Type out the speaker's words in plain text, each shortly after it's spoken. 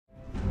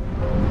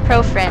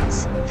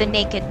PROFRIENDS, The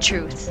Naked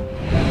Truth.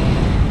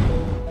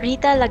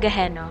 Rita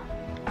Lagajeno,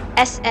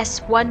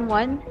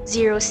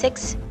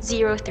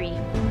 SS11-0603,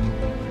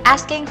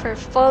 asking for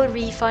full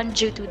refund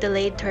due to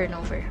delayed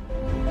turnover.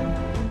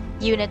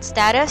 Unit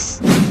status: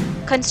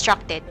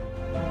 constructed.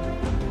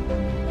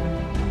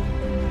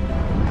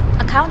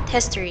 Account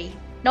history: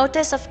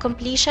 notice of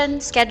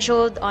completion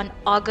scheduled on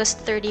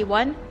August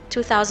 31,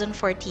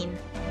 2014.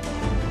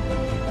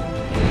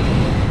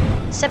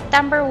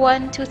 September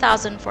 1,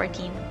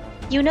 2014.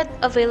 Unit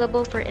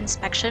available for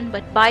inspection,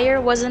 but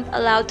buyer wasn't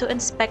allowed to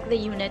inspect the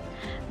unit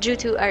due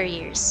to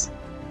arrears.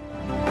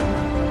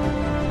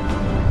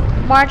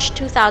 March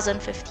 2015.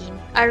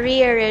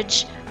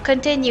 Arrearage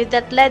continued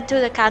that led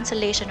to the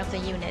cancellation of the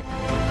unit.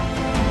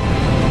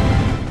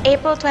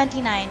 April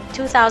 29,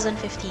 2015.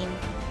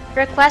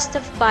 Request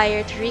of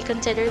buyer to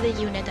reconsider the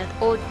unit at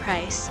old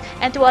price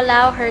and to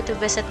allow her to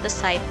visit the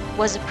site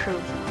was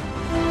approved.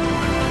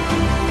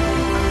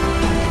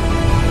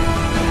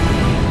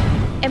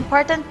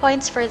 Important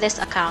points for this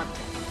account.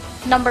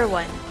 Number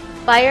 1.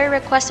 Buyer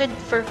requested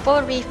for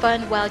full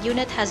refund while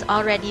unit has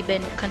already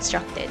been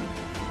constructed.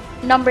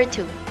 Number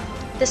 2.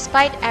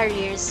 Despite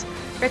arrears,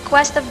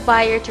 request of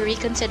buyer to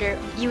reconsider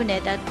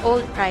unit at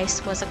old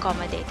price was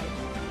accommodated.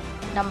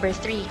 Number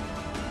 3.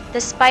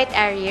 Despite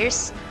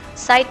arrears,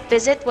 site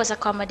visit was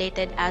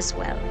accommodated as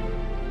well.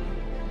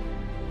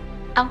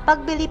 Ang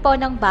pagbili po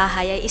ng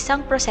bahay ay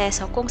isang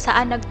proseso kung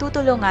saan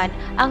nagtutulungan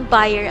ang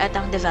buyer at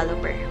ang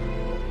developer.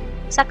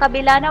 Sa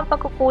kabila ng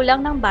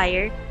pagkukulang ng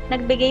buyer,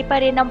 nagbigay pa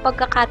rin ng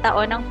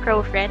pagkakataon ng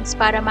PROFRIENDS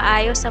para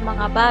maayos ang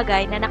mga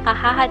bagay na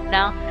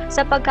nakahahadlang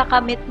sa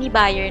pagkakamit ni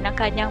buyer ng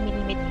kanyang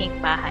minimithing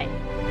bahay.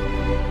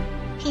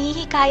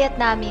 Hinihikayat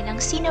namin ang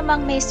sino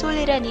mang may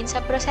suliranin sa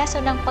proseso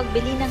ng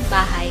pagbili ng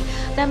bahay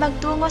na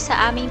magtungo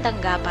sa aming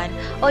tanggapan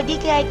o di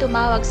kaya ay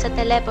tumawag sa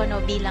telepono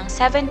bilang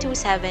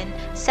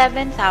 727-7000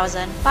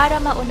 para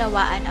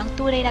maunawaan ang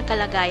tunay na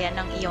kalagayan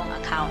ng iyong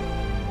account.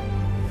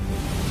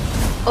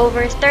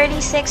 Over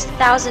 36,000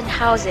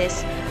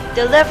 houses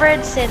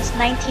delivered since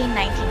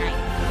 1999.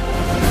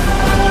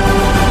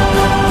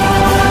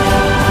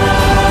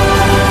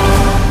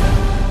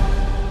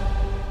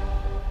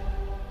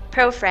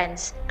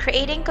 PROFRIENDS,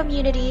 creating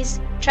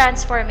communities,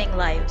 transforming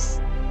lives.